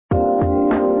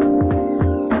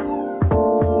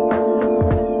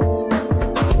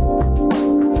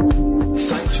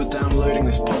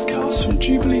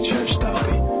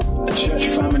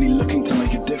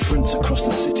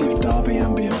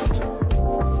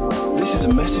This is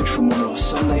a message from one of our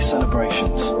Sunday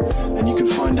celebrations, and you can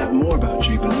find out more about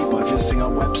Jubilee by visiting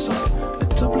our website at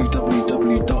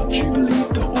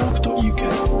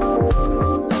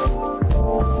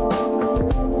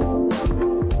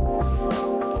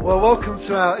www.jubilee.org.uk. Well, welcome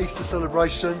to our Easter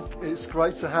celebration. It's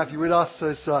great to have you with us.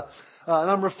 There's a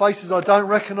number of faces I don't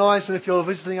recognise, and if you're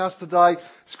visiting us today,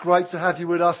 it's great to have you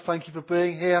with us. Thank you for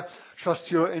being here.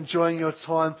 Trust you're enjoying your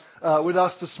time with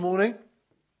us this morning.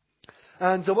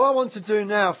 And what I want to do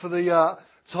now for the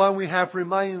time we have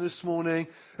remaining this morning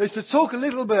is to talk a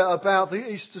little bit about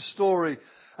the Easter story.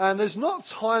 And there's not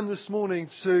time this morning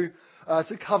to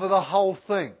cover the whole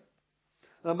thing.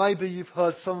 Now, maybe you've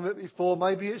heard some of it before,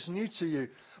 maybe it's new to you,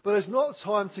 but there's not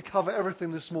time to cover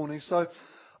everything this morning. So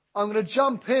I'm going to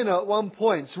jump in at one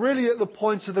point, really at the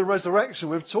point of the resurrection.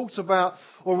 We've talked about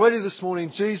already this morning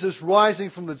Jesus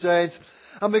rising from the dead,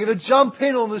 and we're going to jump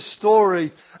in on the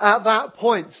story at that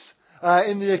point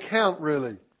in the account,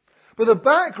 really. But the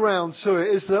background to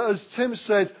it is that, as Tim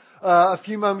said a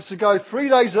few moments ago, 3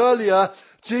 days earlier,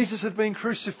 Jesus had been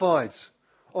crucified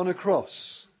on a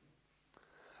cross.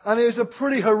 And it was a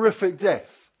pretty horrific death.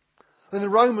 And the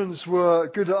Romans were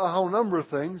good at a whole number of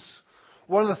things.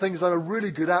 One of the things they were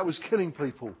really good at was killing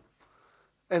people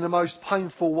in the most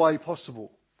painful way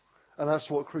possible. And that's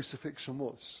what crucifixion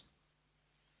was.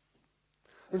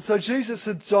 And so Jesus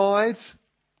had died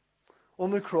on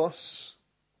the cross.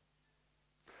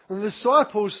 And the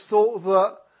disciples thought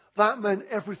that that meant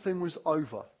everything was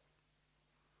over.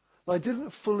 They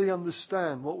didn't fully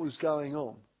understand what was going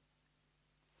on.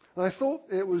 And I thought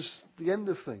it was the end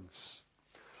of things.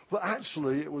 But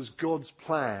actually it was God's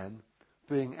plan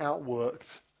being outworked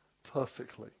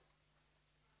perfectly.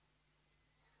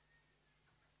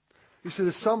 You see,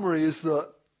 the summary is that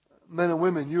men and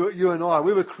women, you and I,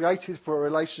 we were created for a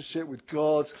relationship with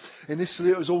God. Initially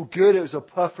it was all good. It was a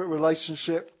perfect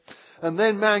relationship. And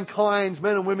then mankind,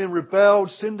 men and women,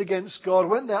 rebelled, sinned against God,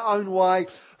 went their own way,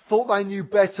 thought they knew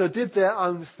better, did their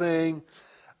own thing,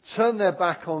 turned their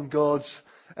back on God.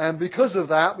 And because of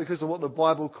that, because of what the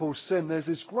Bible calls sin, there's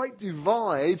this great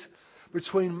divide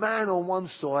between man on one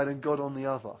side and God on the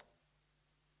other.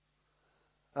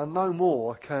 And no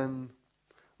more can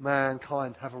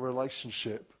mankind have a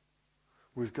relationship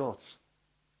with God.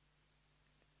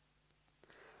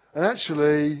 And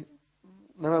actually,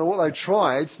 no matter what they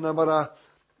tried, no matter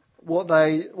what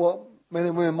men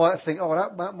and women might think, oh,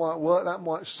 that might work, that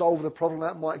might solve the problem,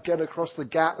 that might get across the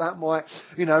gap, that might,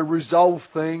 resolve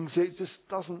things. It just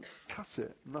doesn't cut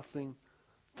it. Nothing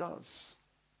does.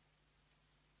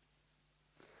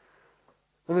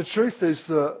 And the truth is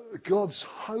that God's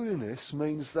holiness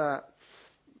means that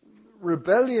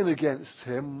rebellion against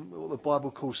Him, what the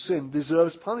Bible calls sin,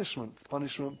 deserves punishment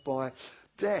by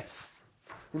death.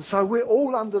 And so we're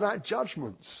all under that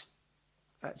judgment,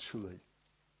 actually.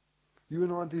 You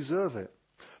and I deserve it.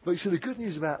 But you see, the good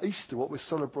news about Easter, what we're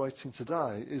celebrating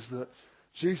today, is that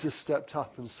Jesus stepped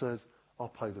up and said, I'll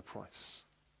pay the price.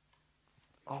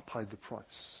 I'll pay the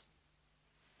price.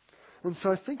 And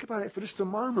so think about it for just a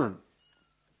moment.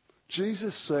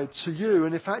 Jesus said to you,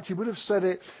 and in fact He would have said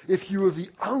it if you were the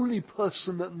only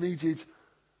person that needed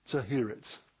to hear it.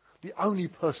 The only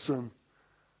person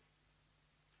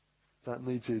that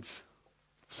needed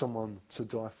someone to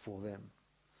die for them.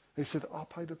 He said, I'll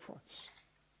pay the price.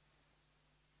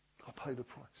 I'll pay the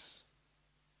price.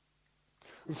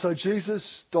 And so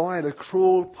Jesus died a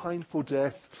cruel, painful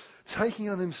death, taking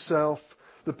on Himself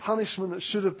the punishment that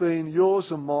should have been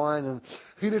yours and mine. And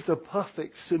He lived a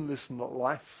perfect, sinless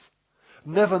life.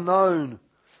 Never known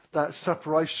that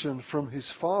separation from His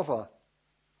Father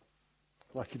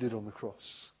like He did on the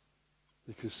cross,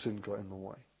 because sin got in the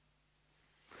way.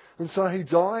 And so He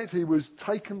died. He was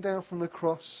taken down from the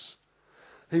cross.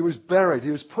 He was buried. He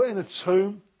was put in a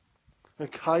tomb, a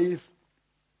cave,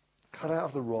 cut out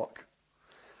of the rock.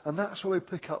 And that's where we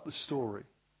pick up the story.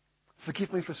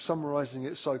 Forgive me for summarising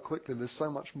it so quickly. There's so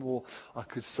much more I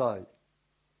could say.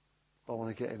 But I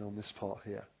want to get in on this part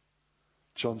here.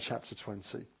 John chapter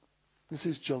 20. This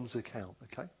is John's account,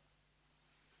 okay?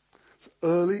 So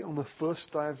early on the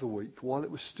first day of the week, while it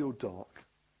was still dark,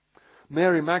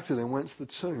 Mary Magdalene went to the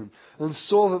tomb and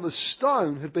saw that the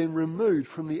stone had been removed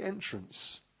from the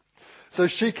entrance. So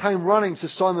she came running to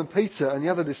Simon Peter and the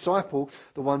other disciple,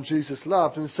 the one Jesus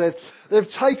loved, and said, they've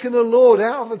taken the Lord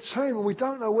out of the tomb and we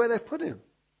don't know where they've put Him.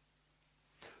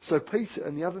 So Peter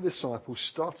and the other disciple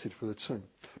started for the tomb.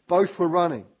 Both were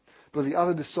running, but the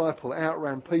other disciple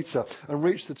outran Peter and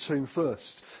reached the tomb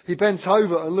first. He bent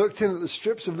over and looked in at the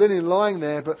strips of linen lying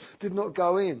there, but did not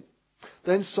go in.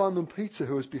 Then Simon Peter,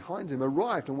 who was behind him,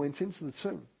 arrived and went into the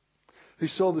tomb. He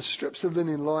saw the strips of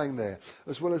linen lying there,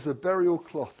 as well as the burial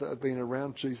cloth that had been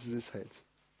around Jesus' head.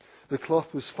 The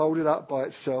cloth was folded up by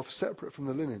itself, separate from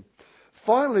the linen.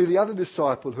 Finally, the other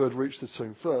disciple who had reached the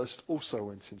tomb first also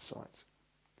went inside.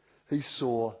 He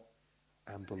saw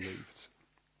and believed.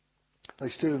 They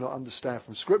still do not understand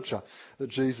from Scripture that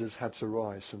Jesus had to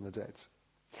rise from the dead.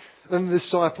 Then the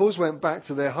disciples went back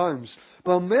to their homes,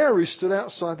 but Mary stood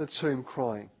outside the tomb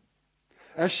crying.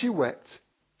 As she wept,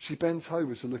 she bent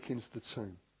over to look into the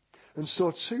tomb and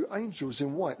saw two angels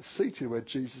in white seated where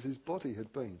Jesus' body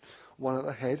had been, one at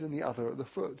the head and the other at the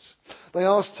foot. They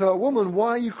asked her, "Woman, why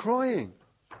are you crying?"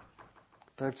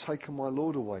 "They have taken my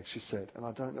Lord away," she said, "and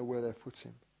I don't know where they've put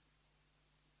him."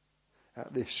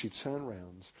 At this she turned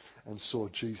round and saw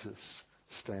Jesus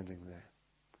standing there.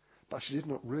 But she did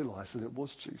not realize that it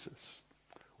was Jesus.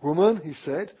 "Woman," he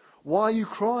said, "why are you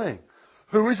crying?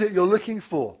 Who is it you're looking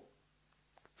for?"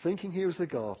 Thinking he was the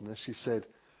gardener, she said,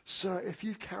 "Sir, if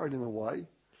you've carried him away,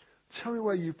 tell me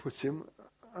where you put him,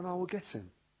 and I will get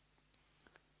him."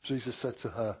 Jesus said to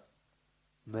her,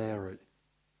 "Mary."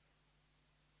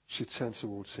 She turned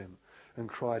towards him and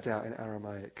cried out in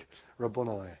Aramaic,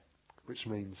 "Rabboni," which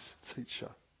means teacher.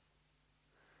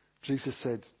 Jesus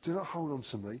said, "Do not hold on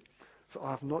to me, for I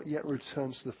have not yet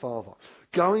returned to the Father.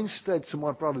 Go instead to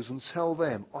my brothers and tell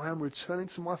them, I am returning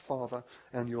to my Father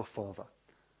and your Father,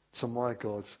 to my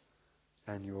God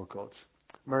and your God."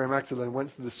 Mary Magdalene went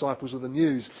to the disciples with the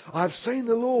news, "I have seen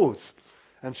the Lord."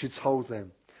 And she told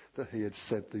them that he had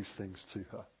said these things to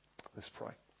her. Let's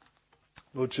pray.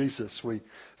 Lord Jesus, we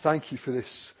thank you for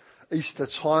this Easter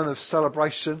time of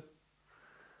celebration.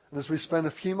 And as we spend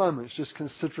a few moments just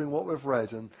considering what we've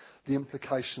read and the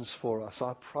implications for us,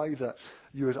 I pray that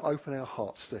you would open our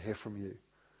hearts to hear from you.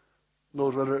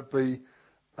 Lord, whether it be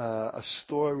a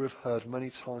story we've heard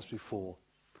many times before,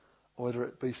 or whether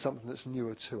it be something that's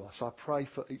newer to us, I pray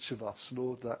for each of us,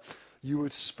 Lord, that you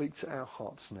would speak to our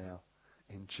hearts now.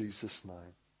 In Jesus'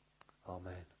 name.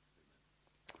 Amen.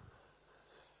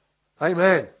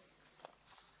 Amen.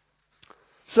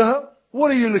 So,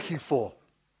 what are you looking for?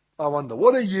 I wonder,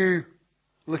 what are you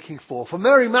looking for? For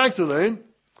Mary Magdalene,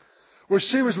 well,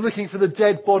 she was looking for the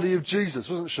dead body of Jesus,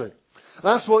 wasn't she?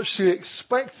 That's what she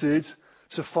expected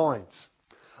to find.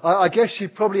 I guess she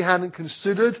probably hadn't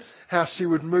considered how she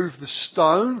would move the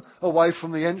stone away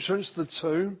from the entrance to the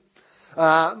tomb.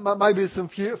 Maybe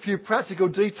a few practical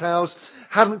details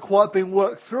hadn't quite been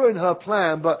worked through in her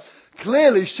plan, but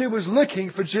clearly she was looking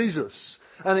for Jesus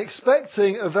and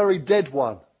expecting a very dead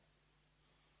one.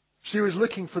 She was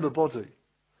looking for the body.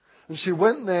 And she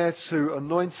went there to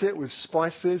anoint it with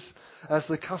spices as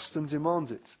the custom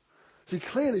demanded. See,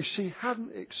 clearly she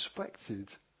hadn't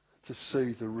expected to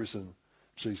see the risen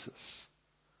Jesus.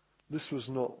 This was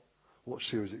not what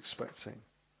she was expecting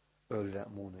early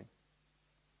that morning.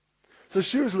 So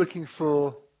she was looking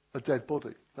for a dead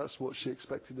body. That's what she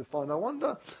expected to find. I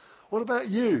wonder, what about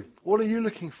you? What are you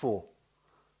looking for?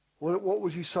 What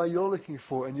would you say you're looking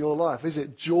for in your life? Is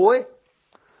it joy?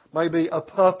 Maybe a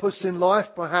purpose in life?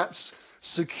 Perhaps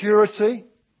security?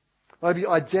 Maybe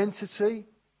identity?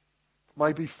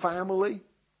 Maybe family?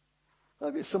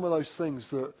 Maybe it's some of those things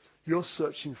that you're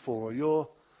searching for or you're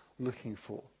looking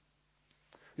for.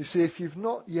 You see, if you've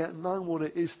not yet known what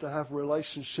it is to have a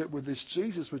relationship with this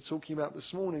Jesus we're talking about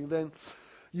this morning, then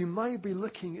you may be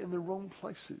looking in the wrong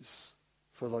places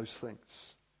for those things.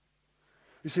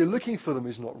 You see, looking for them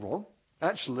is not wrong.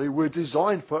 Actually, we're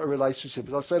designed for a relationship.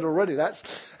 As I said already, that's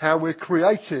how we're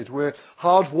created. We're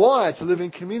hardwired to live in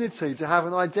community, to have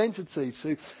an identity,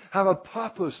 to have a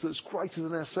purpose that's greater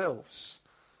than ourselves.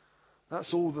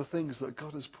 That's all the things that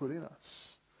God has put in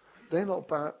us. They're not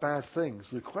bad things.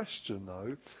 The question,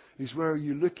 though, is where are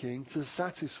you looking to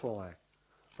satisfy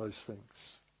those things,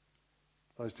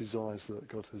 those desires that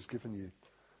God has given you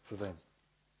for them?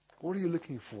 What are you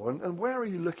looking for? And where are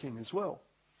you looking as well?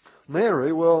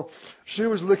 Mary, well, she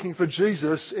was looking for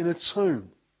Jesus in a tomb.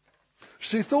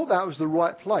 She thought that was the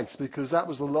right place because that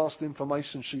was the last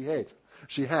information she had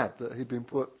that he'd been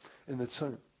put in the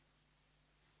tomb.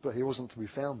 But he wasn't to be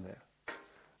found there.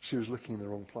 She was looking in the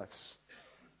wrong place.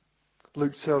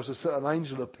 Luke tells us that an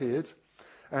angel appeared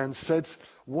and said,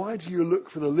 "Why do you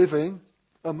look for the living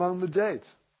among the dead?"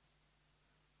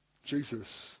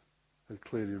 Jesus had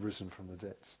clearly risen from the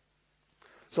dead.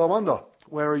 So I wonder,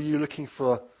 where are you looking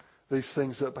for these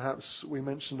things that perhaps we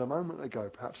mentioned a moment ago?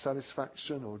 Perhaps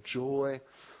satisfaction or joy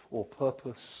or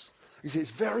purpose. You see,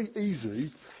 it's very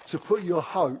easy to put your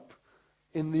hope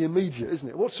in the immediate, isn't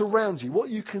it? What's around you, what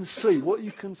you can see, what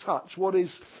you can touch, what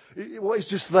is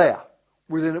just there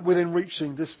within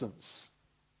reaching distance.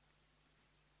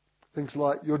 Things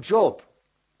like your job,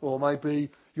 or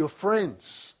maybe your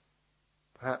friends,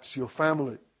 Perhaps your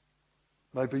family.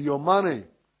 Maybe your money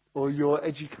or your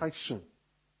education.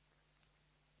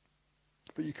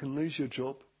 But you can lose your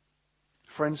job.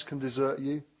 Friends can desert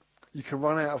you. You can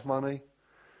run out of money.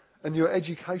 And your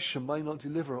education may not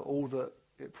deliver all that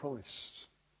it promised.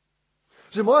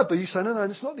 So it might be you say, no,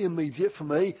 it's not the immediate for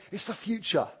me. It's the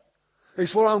future.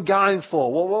 It's what I'm going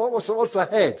for. What's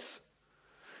ahead?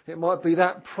 It might be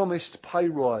that promised pay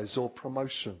rise or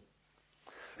promotion.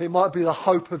 It might be the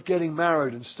hope of getting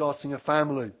married and starting a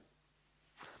family.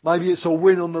 Maybe it's a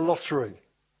win on the lottery.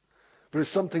 But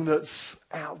it's something that's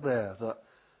out there that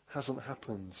hasn't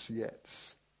happened yet.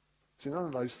 See, none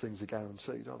of those things are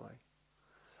guaranteed, are they?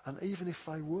 And even if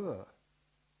they were,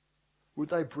 would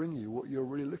they bring you what you're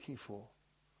really looking for?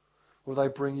 Will they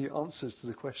bring you answers to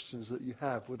the questions that you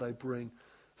have? Will they bring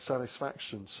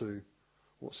satisfaction to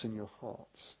what's in your heart?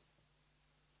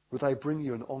 Will they bring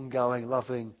you an ongoing,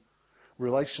 loving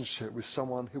relationship with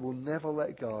someone who will never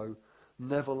let go,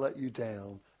 never let you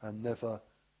down, and never,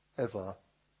 ever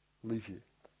leave you?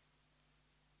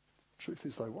 Truth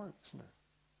is they won't, isn't it?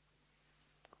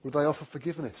 Will they offer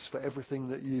forgiveness for everything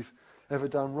that you've ever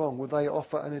done wrong? Will they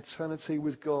offer an eternity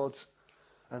with God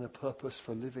and a purpose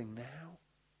for living now?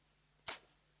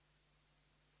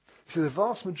 You see, the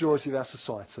vast majority of our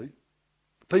society,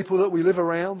 people that we live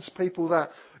around, people that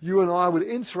you and I would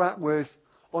interact with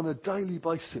on a daily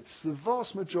basis, the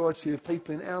vast majority of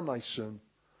people in our nation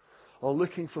are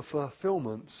looking for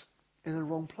fulfillment in the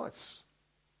wrong place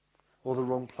or the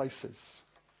wrong places.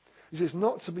 You see, it's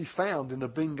not to be found in the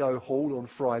bingo hall on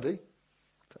Friday,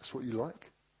 if that's what you like.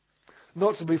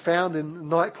 Not to be found in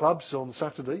nightclubs on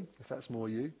Saturday, if that's more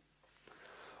you.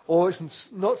 Or it's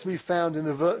not to be found in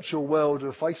the virtual world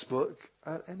of Facebook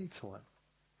at any time.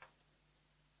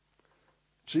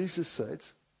 Jesus said,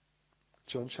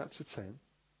 John chapter 10,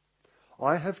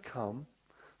 I have come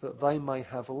that they may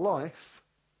have life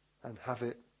and have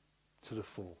it to the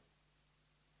full.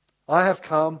 I have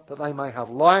come that they may have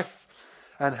life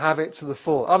and have it to the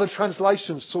full. Other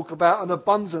translations talk about an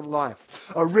abundant life,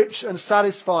 a rich and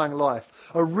satisfying life,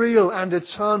 a real and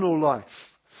eternal life,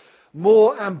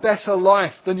 more and better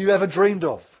life than you ever dreamed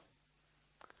of.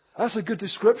 That's a good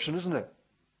description, isn't it?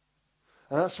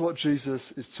 And that's what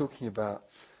Jesus is talking about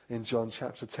in John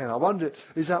chapter 10. I wonder,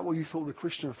 is that what you thought the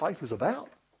Christian faith was about?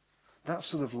 That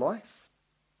sort of life?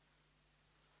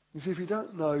 You see, if you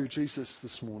don't know Jesus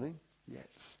this morning yet,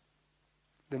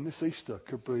 then this Easter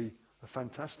could be a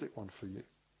fantastic one for you.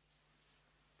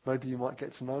 Maybe you might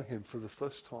get to know him for the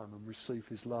first time and receive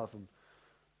his love and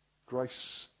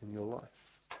grace in your life.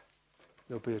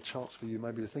 There'll be a chance for you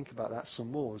maybe to think about that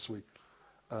some more as we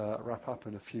wrap up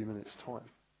in a few minutes' time.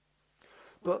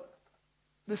 But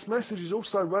this message is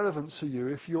also relevant to you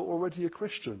if you're already a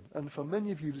Christian. And for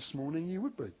many of you this morning, you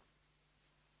would be.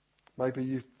 Maybe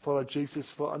you've followed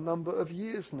Jesus for a number of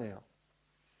years now.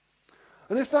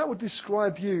 And if that would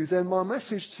describe you, then my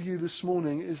message to you this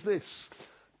morning is this.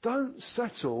 Don't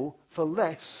settle for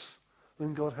less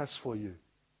than God has for you.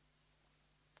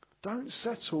 Don't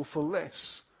settle for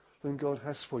less than God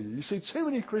has for you. You see, too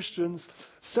many Christians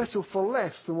settle for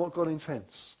less than what God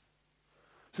intends.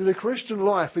 See, the Christian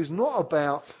life is not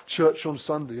about church on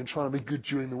Sunday and trying to be good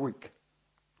during the week.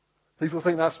 People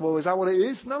think is that what it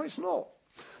is? No, it's not.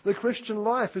 The Christian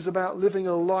life is about living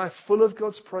a life full of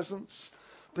God's presence,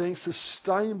 being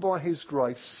sustained by his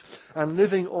grace, and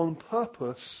living on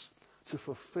purpose to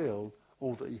fulfill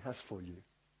all that he has for you.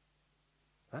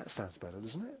 That sounds better,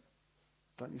 doesn't it?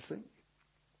 Don't you think?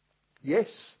 Yes,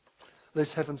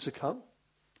 there's heaven to come,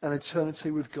 an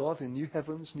eternity with God in new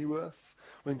heavens, new earth,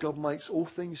 when God makes all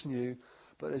things new,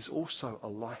 but there's also a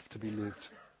life to be lived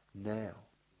now.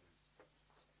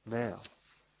 Now.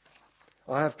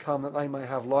 I have come that they may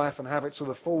have life and have it to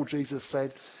the full, Jesus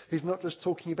said. He's not just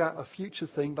talking about a future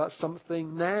thing, but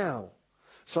something now.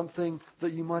 Something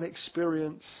that you might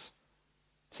experience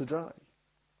today.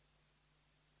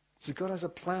 So God has a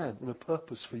plan and a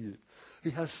purpose for you.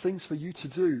 He has things for you to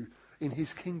do in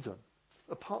his kingdom.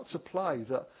 A part to play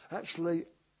that actually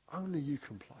only you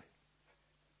can play.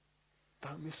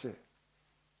 Don't miss it.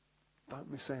 Don't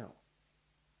miss out.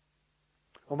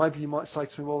 Or maybe you might say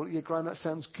to me, well, yeah, Graham, that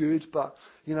sounds good, but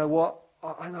you know what?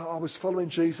 I know I was following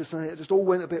Jesus and it just all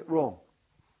went a bit wrong.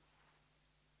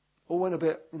 All went a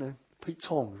bit, Pete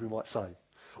Tong, we might say.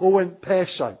 All went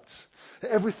pear-shaped.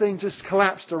 Everything just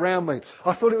collapsed around me.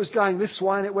 I thought it was going this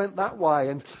way and it went that way.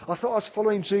 And I thought I was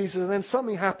following Jesus and then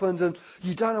something happened and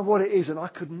you don't know what it is and I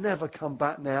could never come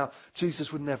back now.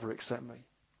 Jesus would never accept me.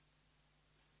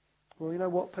 Well, you know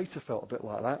what? Peter felt a bit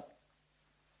like that.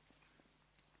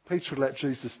 Peter had let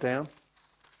Jesus down.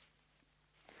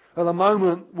 At the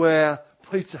moment where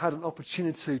Peter had an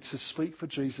opportunity to speak for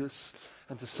Jesus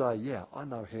and to say, yeah, I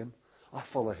know him. I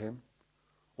follow him.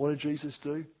 What did Jesus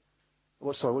do?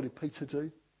 What did Peter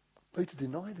do? Peter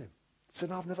denied him. He said,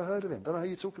 no, I've never heard of him. Don't know who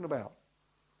you're talking about.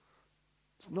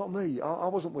 It's not me. I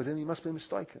wasn't with him. He must be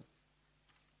mistaken.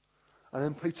 And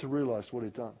then Peter realised what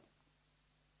he'd done.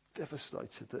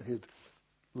 Devastated that he'd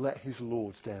let his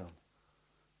Lord down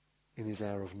in his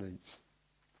hour of need.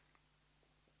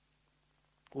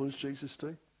 What does Jesus do?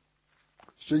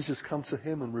 Does Jesus come to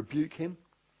him and rebuke him?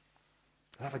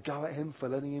 And have a go at him for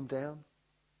letting him down?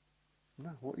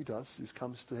 No, what he does is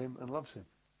comes to him and loves him.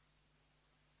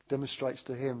 Demonstrates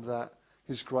to him that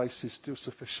his grace is still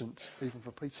sufficient even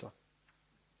for Peter.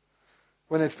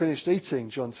 When they'd finished eating,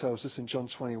 John tells us in John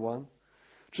 21,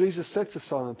 Jesus said to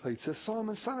Simon Peter,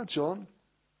 Simon, son of John,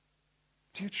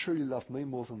 do you truly love me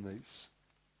more than these?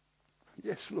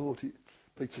 Yes, Lord,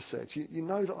 Peter said. You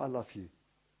know that I love you.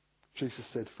 Jesus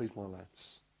said, feed my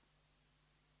lambs.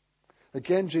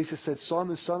 Again, Jesus said,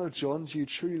 Simon, son of John, do you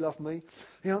truly love me?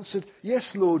 He answered,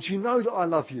 yes, Lord, you know that I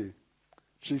love you.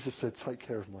 Jesus said, take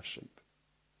care of my sheep.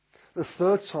 The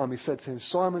third time he said to him,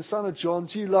 Simon, son of John,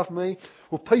 do you love me?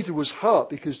 Well, Peter was hurt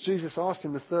because Jesus asked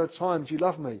him the third time, do you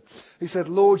love me? He said,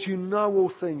 Lord, you know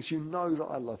all things. You know that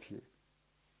I love you.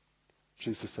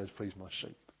 Jesus said, feed my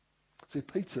sheep. See,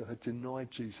 Peter had denied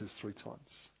Jesus 3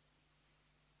 times.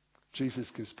 Jesus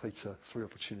gives Peter 3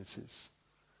 opportunities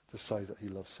to say that he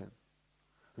loves him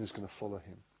and is going to follow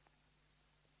him.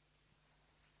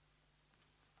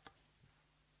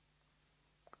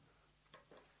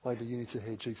 Maybe you need to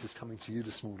hear Jesus coming to you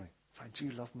this morning, saying, do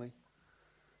you love me?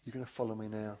 You're going to follow me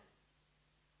now.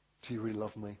 Do you really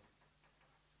love me?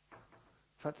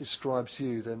 If that describes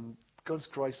you, then God's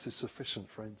grace is sufficient,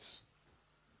 friends.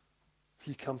 If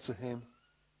you come to him,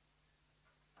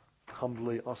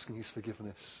 humbly asking his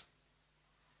forgiveness,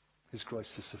 his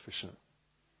grace is sufficient.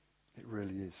 It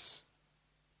really is.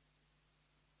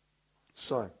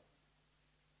 So,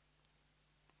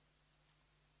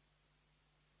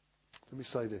 let me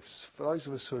say this. For those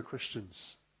of us who are Christians,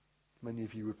 many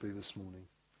of you would be this morning,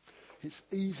 it's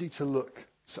easy to look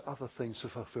to other things for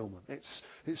fulfillment. It's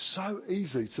so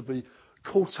easy to be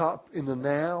caught up in the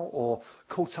now or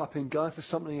caught up in going for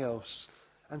something else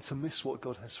and to miss what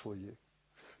God has for you.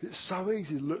 It's so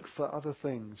easy to look for other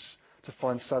things to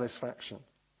find satisfaction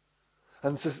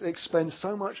and to expend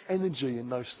so much energy in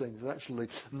those things and actually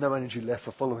no energy left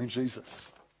for following Jesus.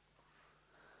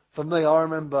 For me, I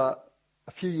remember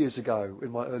a few years ago in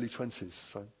my early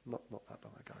 20s, so not that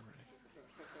long ago really,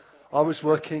 I was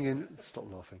working in, stop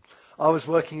laughing, I was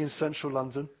working in central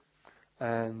London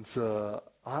and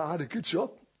I had a good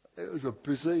job. It was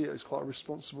it was quite a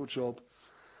responsible job.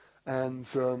 And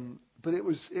but it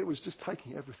was just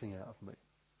taking everything out of me.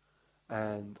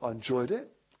 And I enjoyed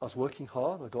it. I was working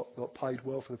hard. I got paid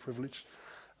well for the privilege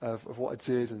of what I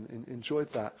did and enjoyed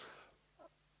that.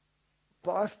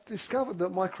 But I've discovered that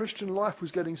my Christian life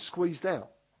was getting squeezed out.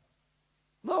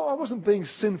 No, I wasn't being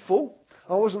sinful.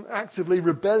 I wasn't actively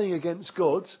rebelling against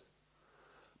God.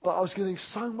 But I was giving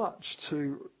so much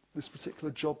to this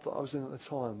particular job that I was in at the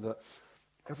time that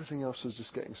everything else was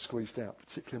just getting squeezed out,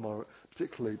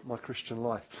 particularly my Christian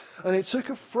life. And it took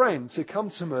a friend to come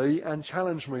to me and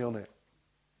challenge me on it.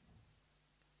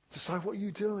 To say, what are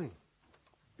you doing?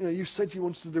 You know, you said you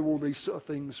wanted to do all these sort of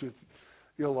things with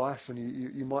your life and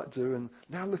you might do, and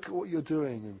now look at what you're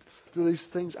doing, and do these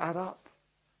things add up?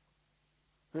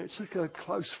 And it took a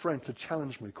close friend to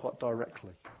challenge me quite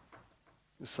directly.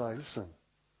 To say, listen,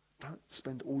 don't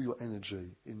spend all your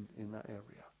energy in that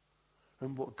area.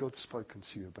 Remember what God's spoken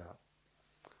to you about.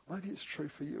 Maybe it's true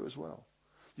for you as well.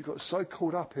 You got so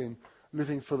caught up in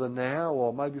living for the now,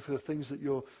 or maybe for the things that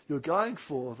you're going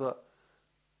for, that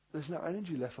there's no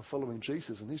energy left for following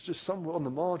Jesus, and he's just somewhere on the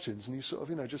margins, and you sort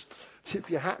of, just tip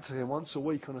your hat to him once a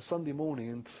week on a Sunday morning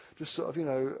and just sort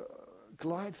of,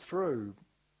 glide through,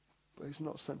 but he's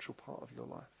not a central part of your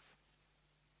life.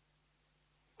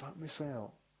 Don't miss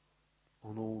out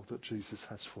on all that Jesus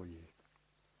has for you.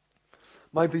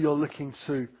 Maybe you're looking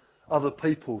to other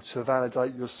people to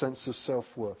validate your sense of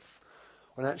self-worth,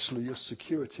 when actually your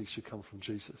security should come from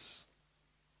Jesus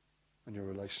and your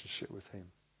relationship with him.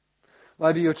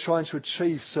 Maybe you're trying to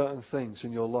achieve certain things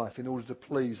in your life in order to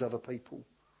please other people,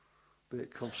 be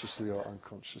it consciously or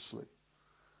unconsciously.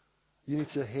 You need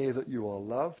to hear that you are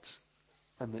loved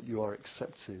and that you are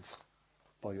accepted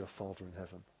by your Father in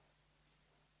heaven.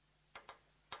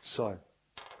 So,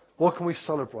 what can we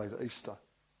celebrate at Easter?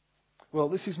 Well,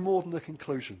 this is more than the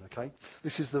conclusion, okay?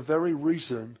 This is the very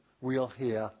reason we are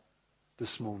here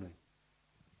this morning.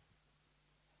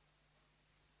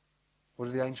 What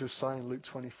did the angels say in Luke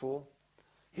 24?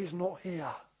 He's not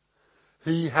here.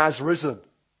 He has risen.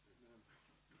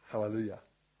 Hallelujah.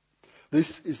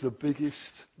 This is the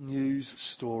biggest news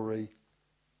story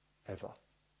ever.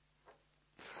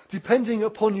 Depending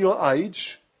upon your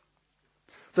age,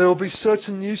 there will be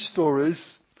certain news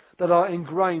stories that are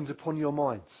ingrained upon your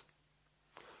mind.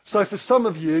 So for some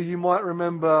of you, you might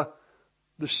remember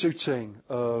the shooting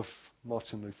of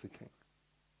Martin Luther King,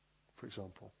 for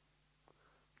example.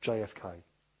 JFK.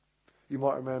 You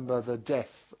might remember the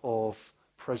death of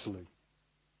Presley.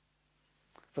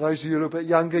 For those of you a little bit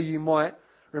younger, you might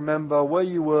remember where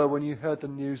you were when you heard the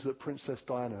news that Princess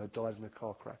Diana had died in a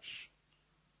car crash.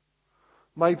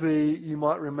 Maybe you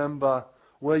might remember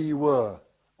where you were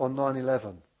on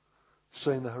 9/11,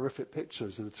 seeing the horrific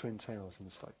pictures of the Twin Towers in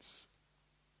the States.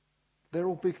 They're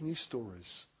all big news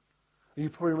stories. And you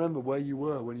probably remember where you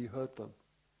were when you heard them,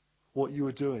 what you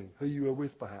were doing, who you were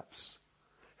with perhaps,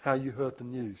 how you heard the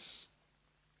news.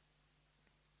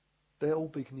 They're all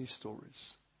big news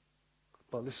stories.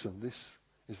 But listen, this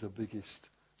is the biggest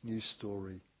news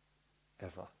story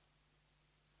ever.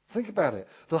 Think about it.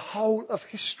 The whole of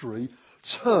history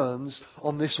turns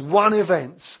on this one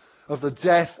event of the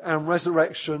death and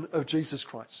resurrection of Jesus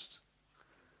Christ.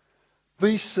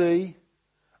 BC,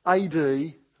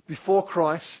 AD, before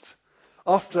Christ,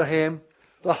 after him,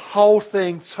 the whole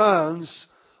thing turns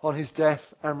on his death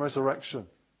and resurrection.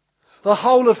 The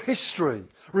whole of history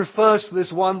refers to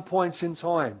this one point in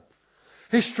time.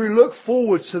 History looked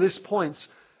forward to this point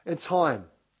in time.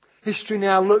 History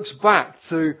now looks back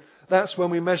to, that's when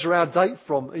we measure our date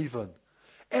from even.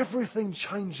 Everything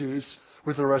changes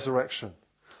with the resurrection.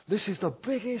 This is the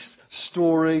biggest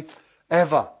story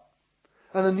ever.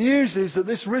 And the news is that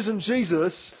this risen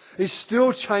Jesus is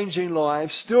still changing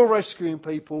lives, still rescuing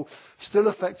people, still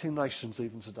affecting nations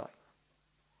even today.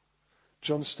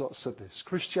 John Stott said this: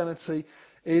 Christianity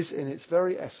is in its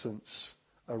very essence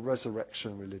a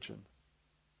resurrection religion.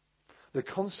 The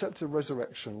concept of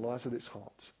resurrection lies at its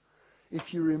heart.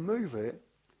 If you remove it,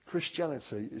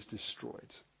 Christianity is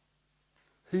destroyed.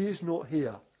 He is not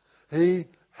here. He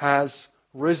has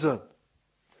risen.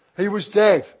 He was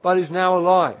dead, but is now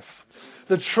alive.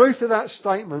 The truth of that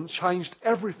statement changed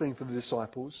everything for the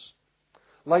disciples.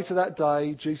 Later that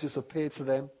day, Jesus appeared to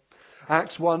them.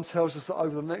 Acts 1 tells us that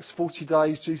over the next 40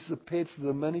 days, Jesus appeared to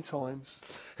them many times.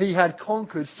 He had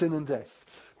conquered sin and death.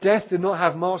 Death did not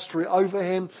have mastery over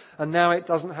him, and now it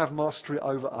doesn't have mastery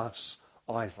over us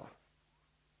either.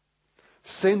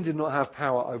 Sin did not have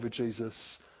power over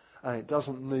Jesus, and it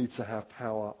doesn't need to have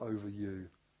power over you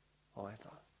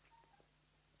either.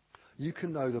 You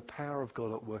can know the power of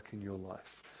God at work in your life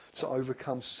to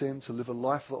overcome sin, to live a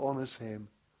life that honours him,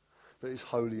 that is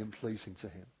holy and pleasing to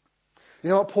him. You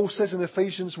know what Paul says in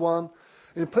Ephesians 1?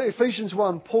 In Ephesians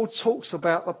 1, Paul talks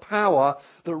about the power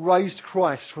that raised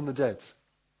Christ from the dead.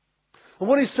 And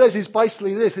what he says is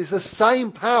basically this: it's the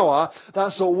same power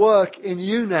that's at work in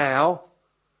you now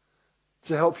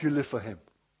to help you live for him.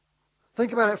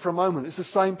 Think about it for a moment. It's the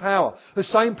same power. The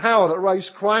same power that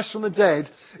raised Christ from the dead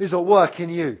is at work in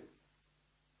you,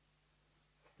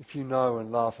 if you know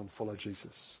and love and follow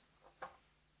Jesus.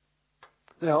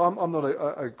 Now, I'm not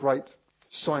a great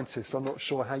scientist. I'm not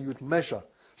sure how you would measure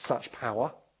such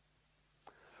power.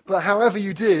 But however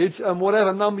you did, and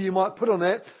whatever number you might put on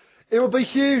it, it would be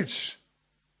huge.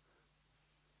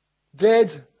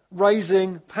 Dead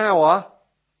raising power,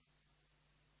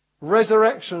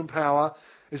 resurrection power,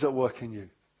 is at work in you.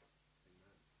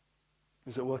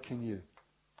 Is at work in you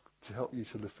to help you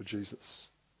to live for Jesus,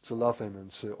 to love him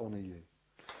and to honour you.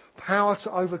 Power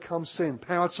to overcome sin,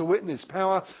 power to witness,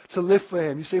 power to live for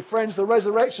him. You see, friends, the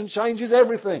resurrection changes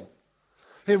everything.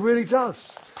 It really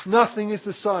does. Nothing is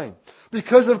the same.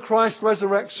 Because of Christ's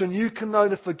resurrection, you can know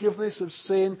the forgiveness of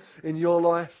sin in your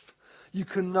life. You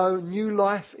can know new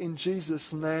life in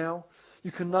Jesus now.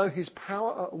 You can know his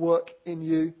power at work in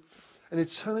you. An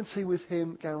eternity with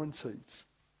him guaranteed.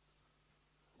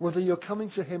 Whether you're coming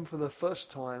to him for the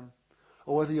first time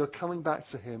or whether you're coming back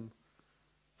to him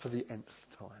for the nth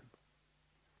time.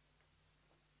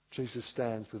 Jesus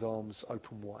stands with arms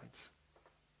open wide,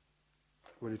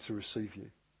 ready to receive you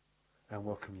and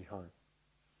welcome you home.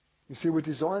 You see, we're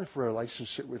designed for a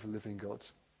relationship with the living God.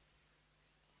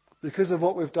 Because of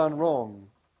what we've done wrong,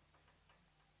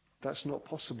 that's not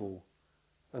possible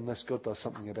unless God does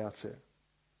something about it.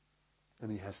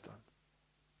 And he has done.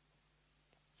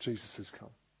 Jesus has come.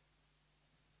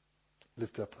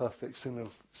 Lived a perfect,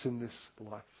 sinless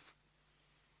life.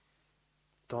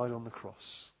 Died on the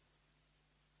cross.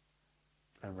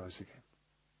 And rose again.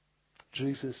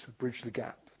 Jesus bridged the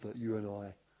gap that you and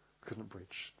I couldn't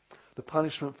bridge. The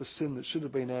punishment for sin that should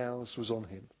have been ours was on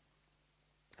him.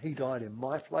 He died in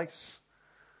my place.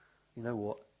 You know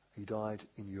what? He died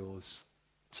in yours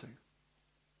too.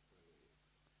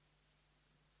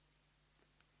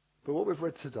 But what we've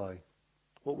read today,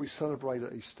 what we celebrate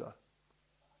at Easter,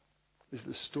 is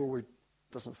the story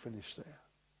doesn't finish there.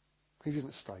 He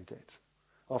didn't stay dead.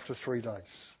 After 3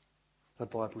 days, the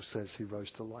Bible says he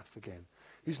rose to life again.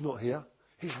 He's not here.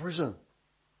 He's risen,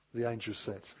 the angel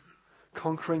said,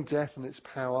 conquering death and its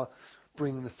power,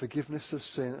 bringing the forgiveness of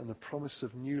sin and the promise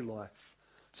of new life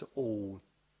to all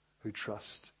who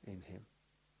trust in him.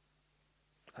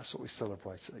 That's what we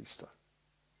celebrate at Easter.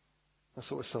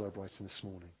 That's what we're celebrating this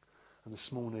morning. And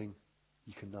this morning,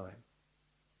 you can know him.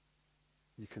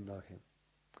 You can know him.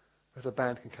 If the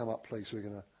band can come up, please, we're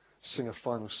going to sing a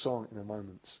final song in a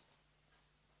moment.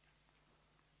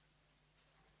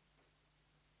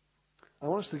 I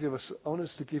want to give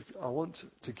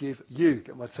you,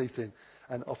 get my teeth in,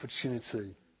 an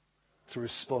opportunity to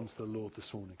respond to the Lord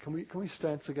this morning. Can we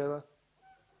stand together?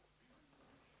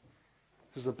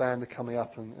 As the band are coming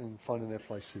up and finding their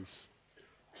places.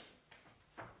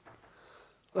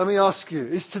 Let me ask you,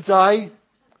 is today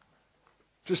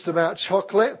just about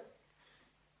chocolate?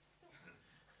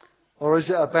 Or is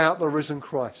it about the risen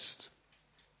Christ?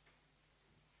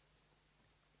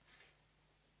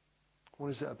 What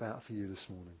is it about for you this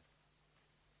morning?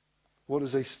 What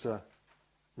does Easter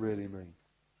really mean?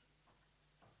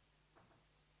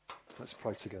 Let's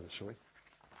pray together, shall we?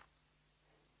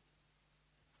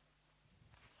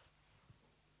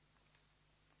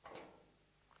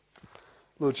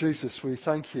 Lord Jesus, we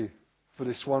thank you for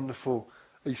this wonderful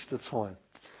Easter time.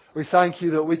 We thank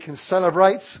you that we can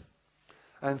celebrate,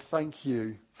 and thank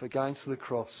you for going to the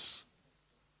cross,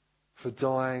 for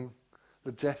dying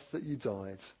the death that you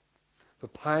died, for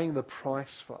paying the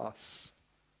price for us,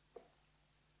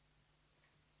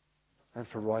 and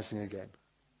for rising again,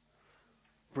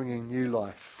 bringing new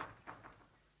life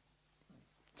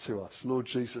to us. Lord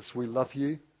Jesus, we love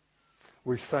you.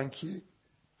 We thank you.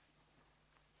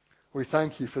 We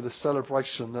thank you for the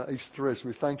celebration that Easter is.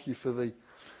 We thank you for the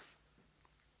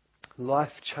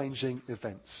life-changing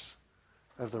events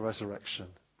of the resurrection.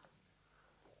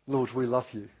 Lord, we love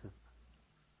you.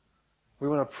 We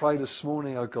want to pray this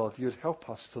morning, oh God, you'd help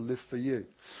us to live for you.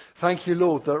 Thank you,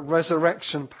 Lord, that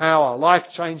resurrection power,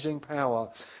 life-changing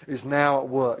power, is now at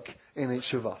work in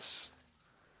each of us.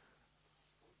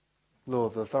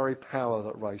 Lord, the very power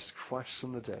that raised Christ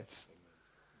from the dead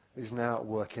is now at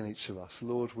work in each of us.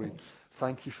 Lord, we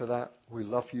thank you for that. We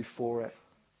love you for it.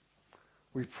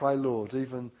 We pray, Lord,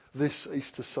 even this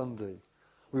Easter Sunday,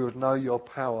 we would know your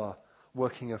power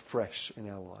working afresh in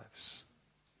our lives.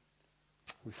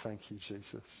 We thank you,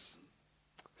 Jesus.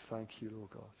 Thank you,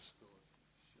 Lord God.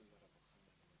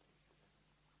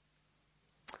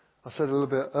 I said a little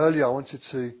bit earlier, I wanted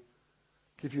to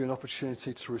give you an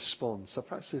opportunity to respond. So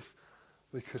perhaps if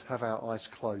we could have our eyes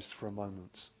closed for a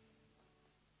moment.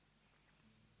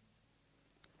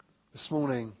 This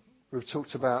morning, we've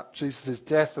talked about Jesus'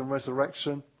 death and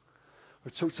resurrection.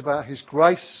 We've talked about his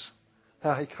grace,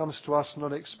 how he comes to us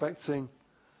not expecting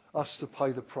us to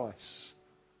pay the price,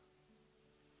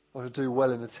 or to do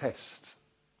well in a test,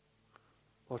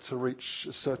 or to reach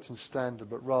a certain standard,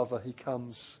 but rather he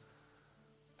comes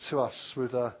to us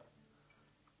with an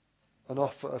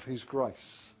offer of his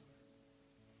grace.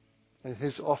 And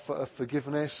his offer of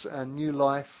forgiveness and new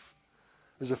life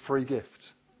is a free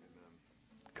gift.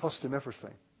 Cost him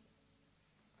everything,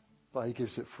 but he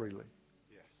gives it freely.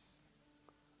 Yes.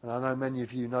 And I know many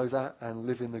of you know that and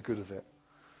live in the good of it,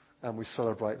 and we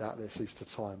celebrate that this Easter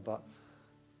time. But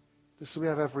just so we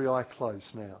have every eye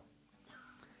closed now,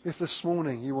 if this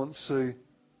morning you want to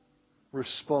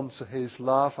respond to his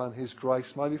love and his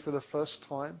grace, maybe for the first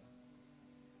time,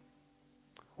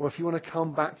 or if you want to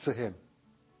come back to him,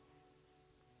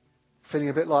 feeling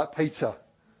a bit like Peter,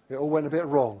 it all went a bit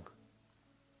wrong,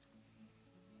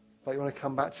 but you want to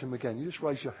come back to him again, you just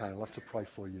raise your hand. I'd love to pray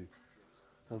for you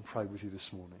and pray with you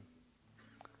this morning.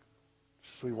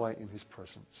 Just we wait in his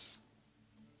presence.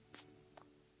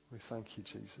 We thank you,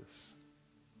 Jesus.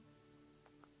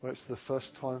 Whether it's the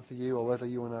first time for you or whether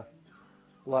you want to,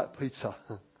 like Peter,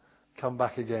 come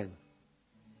back again,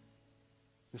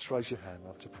 just raise your hand. I'd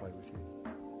love to pray with you.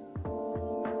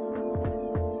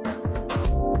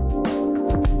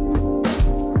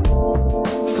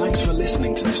 Thanks for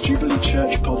listening to this Jubilee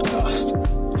Church podcast.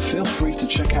 Feel free to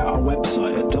check out our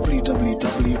website at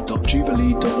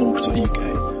www.jubilee.org.uk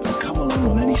and come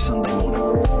along on any Sunday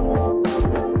morning.